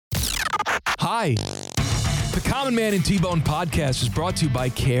Hi. The Common Man and T-Bone podcast is brought to you by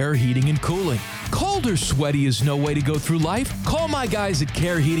Care Heating and Cooling. Cold or sweaty is no way to go through life. Call my guys at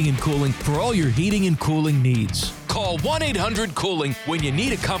Care Heating and Cooling for all your heating and cooling needs. Call 1-800-COOLING when you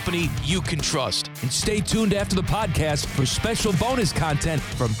need a company you can trust. And stay tuned after the podcast for special bonus content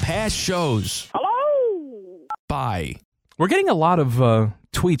from past shows. Hello? Bye. We're getting a lot of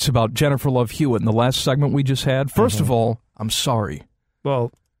tweets about Jennifer Love Hewitt in the last segment we just had. First of all, I'm sorry.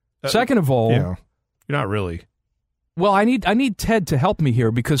 Well, Second of all, you're not really. well, I need Ted to help me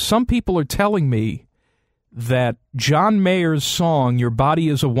here because some people are telling me that John Mayer's song "Your Body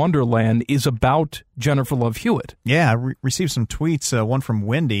Is a Wonderland" is about Jennifer Love Hewitt. Yeah, I received some tweets, one from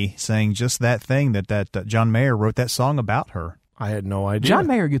Wendy saying just that thing, that John Mayer wrote that song about her. I had no idea. John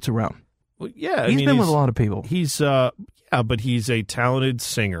Mayer gets around. Well, yeah, He's been with a lot of people. He's but he's a talented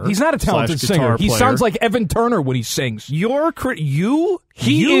singer. He's not a talented singer. He sounds like Evan Turner when he sings. He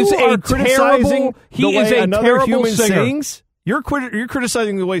is a terrible. He is a terrible human singer. sings. You're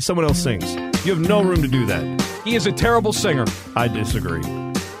criticizing the way someone else sings. You have no room to do that. He is a terrible singer. I disagree.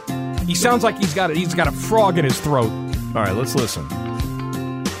 He sounds like he's got a frog in his throat. All right, let's listen.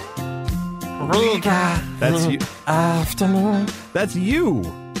 That's you. Afternoon. That's you.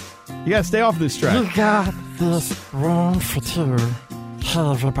 You gotta stay off this track. You got this room for two. Hey,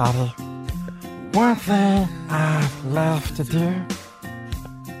 everybody. One thing I've left to do.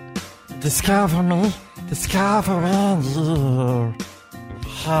 Discover me. Discovering you.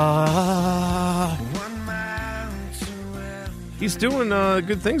 He's doing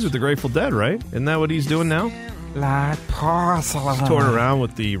good things with the Grateful Dead, right? Isn't that what he's doing now? Like porcelain. Touring around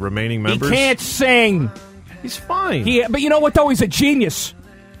with the remaining members. He can't sing. He's fine. But you know what, though? He's a genius.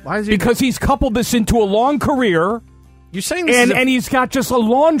 Why is he? Because he's coupled this into a long career, You're saying this and he's got just a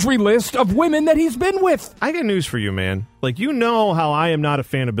laundry list of women that he's been with. I got news for you, man. Like, you know how I am not a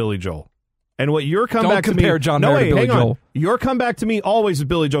fan of Billy Joel. And what your comeback Don't to me... compare John no, Mayer to wait, Billy hang on. Joel. Your comeback to me always is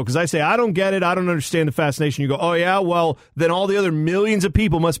Billy Joel, because I say, I don't get it, I don't understand the fascination. You go, oh yeah, well, then all the other millions of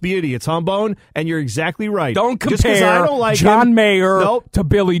people must be idiots, huh, Bone? And you're exactly right. Don't Just 'cause compare I don't like John him, Mayer Nope. to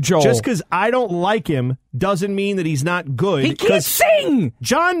Billy Joel. Just because I don't like him doesn't mean that he's not good. He can't sing!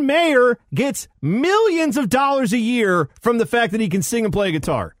 John Mayer gets millions of dollars a year from the fact that he can sing and play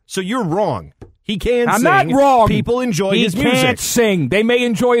guitar. So you're wrong. He can I'm sing. not wrong. People enjoy his music. He can't sing. They may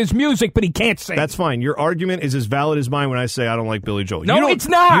enjoy his music, but he can't sing. That's fine. Your argument is as valid as mine when I say I don't like Billy Joel. No, it's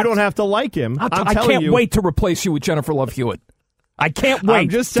not. You don't have to like him. I can't wait to replace you with Jennifer Love Hewitt. I can't I'm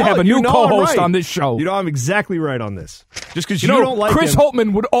wait just to have a telling new I'm co-host right. on this show. You know, I'm exactly right on this. Just because you know, don't like Chris him.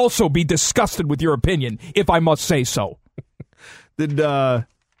 Holtman would also be disgusted with your opinion, if I must say so. Did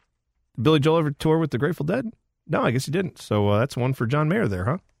Billy Joel ever tour with the Grateful Dead? No, I guess he didn't. So that's one for John Mayer there,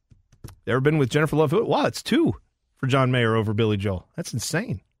 huh? Ever been with Jennifer Love Hewitt? Wow, it's two for John Mayer over Billy Joel. That's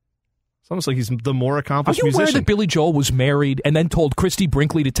insane. It's almost like he's the more Are accomplished you aware musician. that Billy Joel was married and then told Christy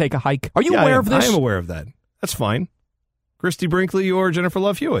Brinkley to take a hike? Are you aware of this? I am aware of that. That's fine. Christy Brinkley or Jennifer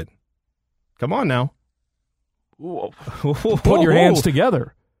Love Hewitt. Come on now. Put your hands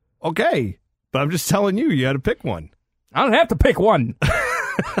together. Okay, but I'm just telling you, you had to pick one. I don't have to pick one.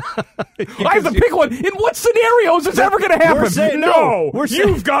 I have to pick one. In what scenario is this ever going to happen? We're saying,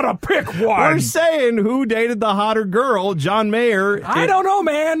 you've got to pick one. We're saying who dated the hotter girl, John Mayer. I don't know,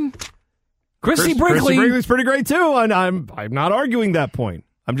 man. Christy Brinkley. Christy Brinkley's pretty great too, and I'm not arguing that point.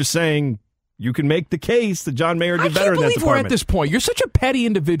 I'm just saying you can make the case that John Mayer did better in that I can't believe we're at department. this point. You're such a petty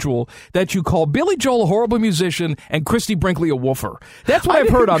individual that you call Billy Joel a horrible musician and Christy Brinkley a woofer. That's what I've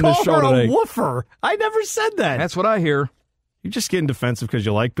heard on this show today. today. A woofer. I never said that. That's what I hear. You're just getting defensive because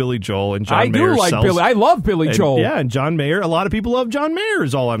you like Billy Joel and John I Mayer. do like sells. Billy. I love Billy And, Joel. Yeah, and John Mayer. A lot of people love John Mayer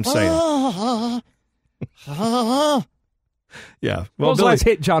is all I'm saying. Yeah. What Well, was the Billy, last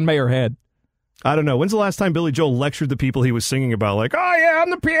hit John Mayer had? I don't know. When's the last time Billy Joel lectured the people he was singing about? Like, oh, yeah,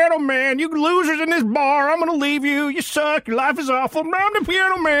 I'm the piano man. You losers in this bar. I'm going to leave you. You suck. Your life is awful. I'm the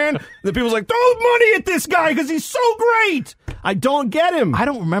piano man. And the people's like, throw money at this guy because he's so great. I don't get him. I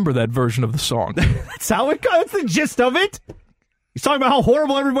don't remember that version of the song. That's how it goes. That's the gist of it. He's talking about how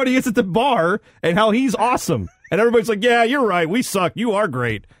horrible everybody is at the bar and how he's awesome. And everybody's like, yeah, you're right. We suck. You are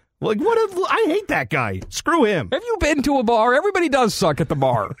great. Like, I hate that guy. Screw him. Have you been to a bar? Everybody does suck at the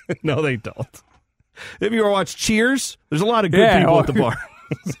bar. No, they don't. Have you ever watched Cheers? There's a lot of good people at the bar.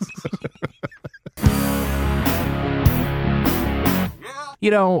 You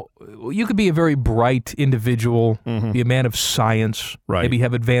know, you could be a very bright individual, be a man of science, Right. maybe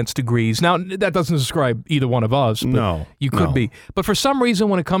have advanced degrees. Now, that doesn't describe either one of us. But No, you could no. be. But for some reason,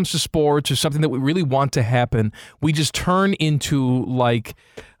 when it comes to sports or something that we really want to happen, we just turn into like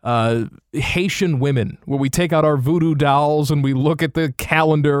Haitian women, where we take out our voodoo dolls and we look at the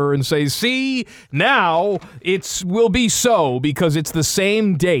calendar and say, see, now will be so because it's the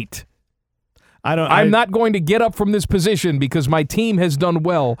same date. I'm not going to get up from this position because my team has done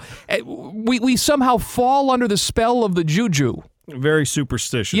well. We somehow fall under the spell of the juju. Very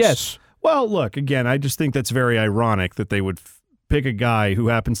superstitious. Yes. Well, look, again, I just think that's very ironic that they would pick a guy who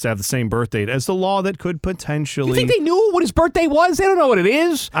happens to have the same birth date as the law that could potentially... You think they knew what his birthday was? They don't know what it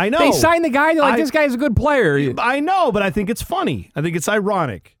is. I know. They signed the guy, they're like, this guy's a good player. I know, but I think it's funny. I think it's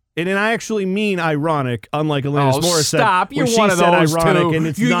ironic. And I actually mean ironic, unlike Alanis Morissette. Stop. You're one of those ironic, too. And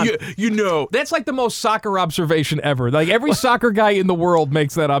it's not... You know. That's like the most soccer observation ever. Like every soccer guy in the world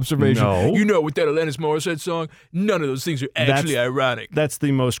makes that observation. No. You know, with that Alanis Morissette song, none of those things are actually ironic. That's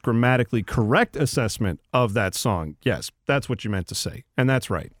the most grammatically correct assessment of that song. Yes, that's what you meant to say. And that's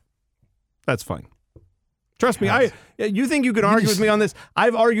right. That's fine. Trust me, you think you can argue with me on this?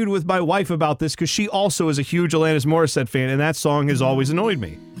 I've argued with my wife about this because she also is a huge Alanis Morissette fan, and that song has always annoyed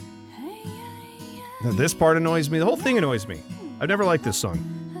me. Now, this part annoys me. The whole thing annoys me. I've never liked this song.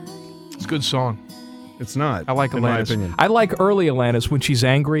 It's a good song. It's not. I like in my Alanis. opinion. I like early Alanis when she's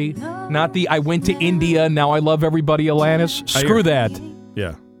angry, not the I went to India, now I love everybody Alanis. Screw that.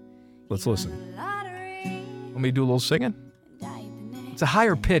 Yeah. Let's listen. Let me do a little singing. It's a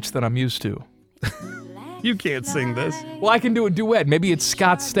higher pitch than I'm used to. You can't sing this. Well, I can do a duet. Maybe it's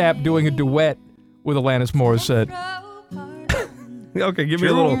Scott Stapp doing a duet with Alanis Morissette. Okay, give me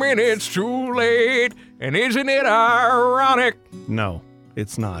a little... 2 minutes too late, and isn't it ironic? No,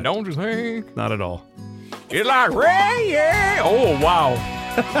 it's not. Don't you think? Not at all. It's like rain, yeah. Oh, wow.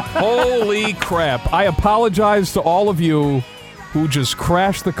 Holy crap. I apologize to all of you who just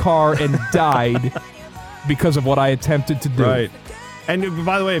crashed the car and died because of what I attempted to do. Right. And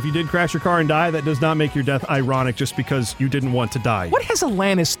by the way, if you did crash your car and die, that does not make your death ironic just because you didn't want to die. What has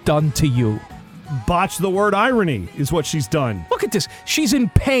Alanis done to you? Botch the word irony is what she's done. Look at this. She's in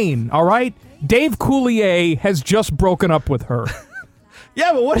pain, all right? Dave Coulier has just broken up with her.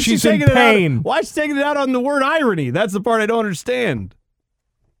 Yeah, but what is She's she taking in pain. it out? Why is she taking it out on the word irony? That's the part I don't understand.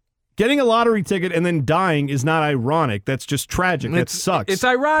 Getting a lottery ticket and then dying is not ironic. That's just tragic. That sucks. It's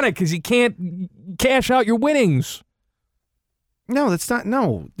ironic because you can't cash out your winnings. No, that's not.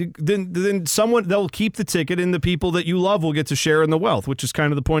 No. Then someone, they'll keep the ticket and the people that you love will get to share in the wealth, which is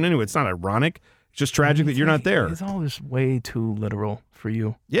kind of the point anyway. It's not ironic. It's just tragic that you're not there. It's all this way too literal for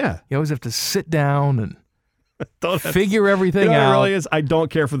you. Yeah. You always have to sit down and figure You everything know what out. it really is? I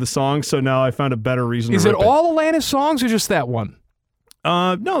don't care for the song, so now I found a better reason Is to it rip all Alanis songs or just that one?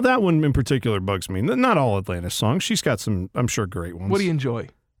 No, that one in particular bugs me. Not all Alanis songs. She's got some, I'm sure, great ones. What do you enjoy?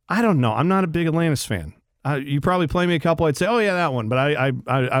 I don't know. I'm not a big Alanis fan. You probably play me a couple, I'd say, oh yeah, that one, but I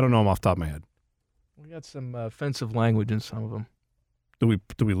don't know them off the top of my head. We got some offensive language in some of them. Do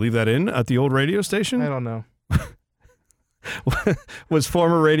we leave that in at the old radio station? I don't know. Was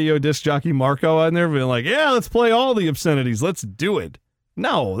former radio disc jockey Marco on there being like, yeah, let's play all the obscenities. Let's do it.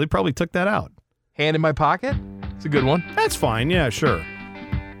 No, they probably took that out. Hand in My Pocket? It's a good one. That's fine. Yeah, sure.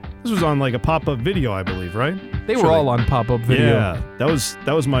 This was on like a pop-up video, I believe, right? They were all on pop-up video. Yeah,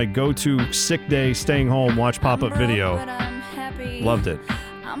 that was my go-to sick day, staying home, watch pop-up video. Loved it.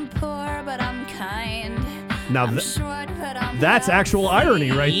 I'm poor, but I'm kind. Now I'm short, but I'm that's actual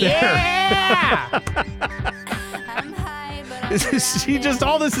irony right there. I'm high, but I'm This is she just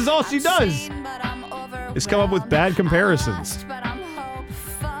all this is all she does seen, but I'm is come up with bad comparisons. overwhelmed, but I'm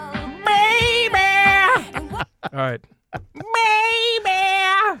hopeful. All right.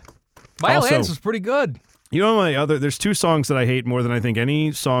 Baby! My Also- Alanis is pretty good. You know there's two songs that I hate more than I think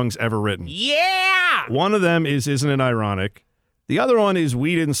any song's ever written. Yeah! One of them is Isn't It Ironic? The other one is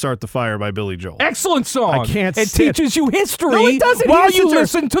We Didn't Start the Fire by Billy Joel. Excellent song. I can't It stand- teaches you history No, it doesn't. while He you sits there-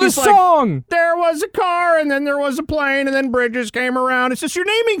 listen to the he's like, song. There was a car, and then there was a plane, and then bridges came around. It's just you're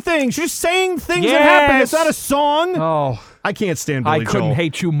naming things. You're just saying things that happen. It's not a song. Oh, I can't stand Billy I couldn't Joel.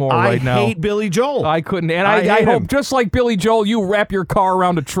 hate you more right now. I hate Billy Joel. I couldn't. And I I hate hope, him. just like Billy Joel, you wrap your car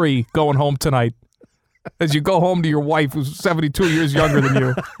around a tree going home tonight. As you go home to your wife who's 72 years younger than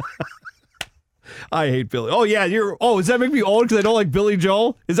you. I hate Billy. Oh, yeah. Does that make me old because I don't like Billy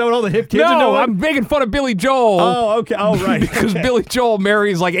Joel? Is that what all the hip kids are No, doing? I'm making fun of Billy Joel. Oh, okay. Oh, right. Because Okay. Billy Joel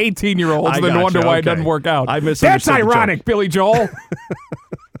marries like 18-year-olds I and then gotcha. wonder why it Okay. doesn't work out. I misunderstood That's the ironic, joke. Billy Joel.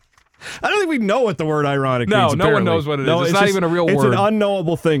 I don't think we know what the word ironic No, means. no one apparently. knows what it is. No, It's not even a real It's word. an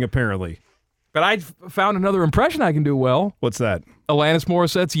unknowable thing, apparently. But I found another impression I can do well. What's that? Alanis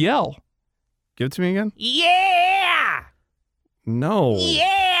Morissette's Yell. Give it to me again? Yeah! No.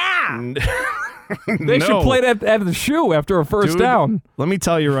 Yeah! They No. should play that at the shoe after a first Dude, down. Let me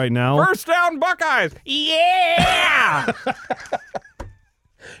tell you right now. First down, Buckeyes. Yeah!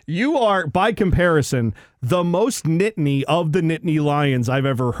 You are, by comparison, the most Nittany of the Nittany Lions I've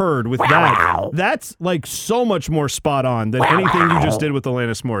ever heard with that. That's like so much more spot on than anything you just did with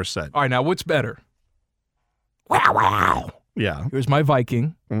Alanis Morissette. All right, now what's better? Yeah. Here's my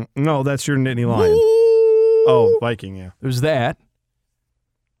Viking. No, that's your Nittany Lion. Oh, Viking, yeah. There's that.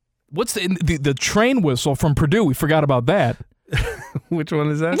 What's the train whistle from Purdue? We forgot about that. Which one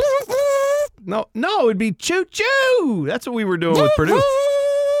is that? No, it'd be choo-choo. That's what we were doing with Purdue.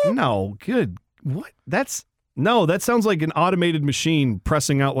 No, good. What? That sounds like an automated machine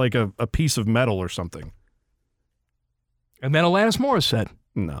pressing out like a piece of metal or something. And then Alanis Morissette.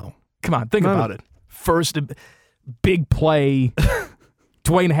 No. Come on, think about it. First big play.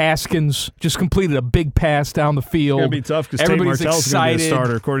 Dwayne Haskins just completed a big pass down the field. It's going to be tough because Tate Martell's going to be a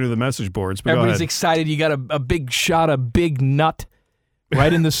starter according to the message boards. But everybody's excited. You got a big shot of Big Nut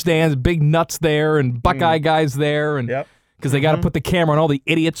right in the stands. Big Nuts there and Buckeye guys there. And because they got to put the camera on all the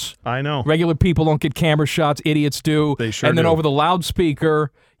idiots. I know. Regular people don't get camera shots. Idiots do. They sure And then do. over the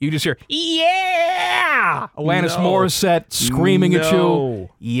loudspeaker, you just hear, yeah! Alanis Morissette screaming at you.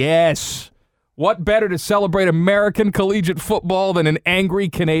 Yes. What better to celebrate American collegiate football than an angry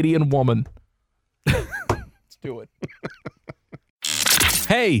Canadian woman? Let's do it.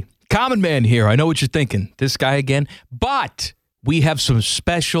 Hey, Common Man here. I know what you're thinking. This guy again. But we have some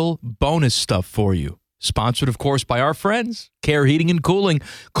special bonus stuff for you. Sponsored, of course, by our friends, Care Heating and Cooling.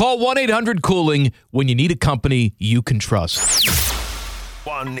 Call 1-800-COOLING when you need a company you can trust.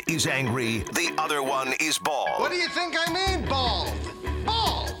 One is angry, the other one is bald. What do you think I mean, bald?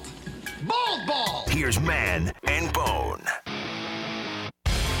 Bald! Bald! Here's Man and Bone.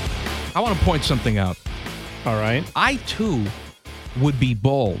 I want to point something out. All right. I, too, would be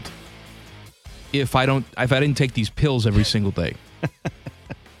bald if I didn't take these pills every single day.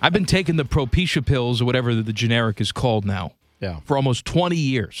 I've been taking the Propecia pills or whatever the generic is called now for almost 20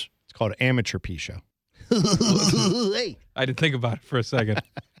 years. It's called amateur Pisha. I didn't think about it for a second.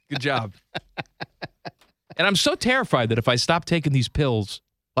 Good job. And I'm so terrified that if I stop taking these pills,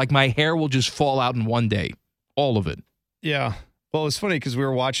 like my hair will just fall out in one day. All of it. Yeah. Well, it was funny because we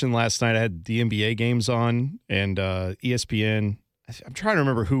were watching last night. I had the NBA games on and ESPN. I'm trying to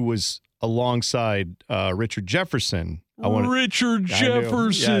remember who was alongside Richard Jefferson. Richard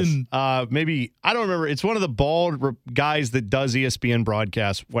Jefferson. Yes. Maybe, I don't remember. It's one of the bald guys that does ESPN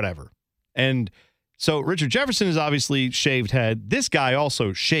broadcasts, whatever. And so Richard Jefferson is obviously shaved head. This guy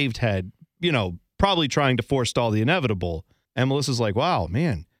also shaved head, probably trying to forestall the inevitable. And Melissa's like, wow,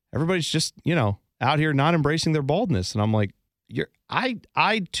 man, everybody's just, out here not embracing their baldness. And I'm like,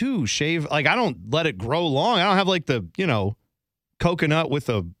 I too shave. Like, I don't let it grow long. I don't have like the, coconut with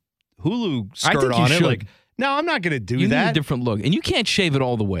a Hulu skirt on it. Should. Like, no, I'm not going to do you that. You need a different look. And you can't shave it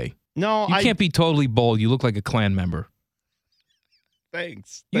all the way. No, you can't be totally bald. You look like a Klan member.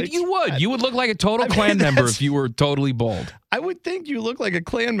 Thanks. You would. You would look like a total Klan member if you were totally bald. I would think you look like a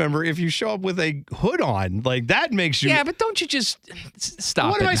Klan member if you show up with a hood on. Like, that makes you... Yeah, but don't you just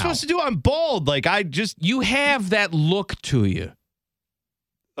stop What am I supposed to do? I'm bald. Like, You have that look to you.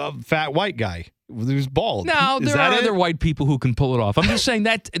 A fat white guy who's bald. No, there are other white people who can pull it off. I'm just saying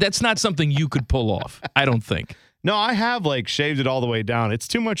that's not something you could pull off. I don't think. No, I have, shaved it all the way down. It's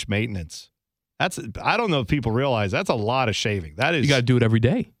too much maintenance. I don't know if people realize that's a lot of shaving. That is, you got to do it every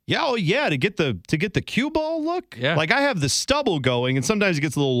day. Yeah, to get the cue ball look. Yeah, like I have the stubble going, and sometimes it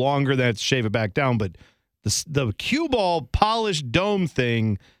gets a little longer. Then I have to shave it back down. But the cue ball polished dome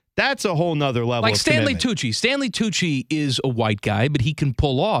thing, that's a whole nother level. Like of Stanley commitment. Tucci. Stanley Tucci is a white guy, but he can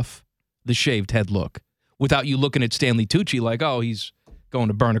pull off the shaved head look without you looking at Stanley Tucci like, oh, he's going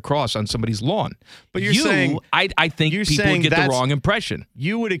to burn a cross on somebody's lawn. But you're saying... I think people would get the wrong impression.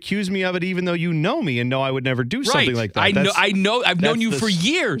 You would accuse me of it even though you know me and know I would never do something like that. I know. I've known you for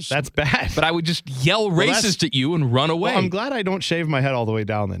years. That's bad. But I would just yell racist at you and run away. Well, I'm glad I don't shave my head all the way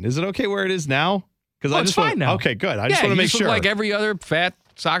down then. Is it okay where it is now? Because it's fine now. Okay, good. I just want to make sure. Look like every other fat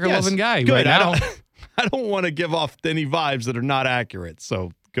soccer-loving guy good. right now. I don't want to give off any vibes that are not accurate,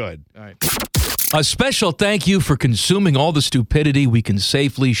 so good. All right. A special thank you for consuming all the stupidity we can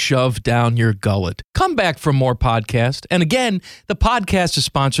safely shove down your gullet. Come back for more podcast. And again, the podcast is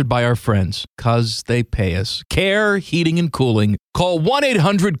sponsored by our friends, because they pay us. Care Heating and Cooling. Call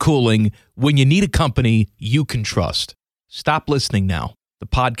 1-800-COOLING when you need a company you can trust. Stop listening now. The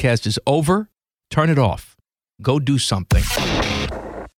podcast is over. Turn it off. Go do something.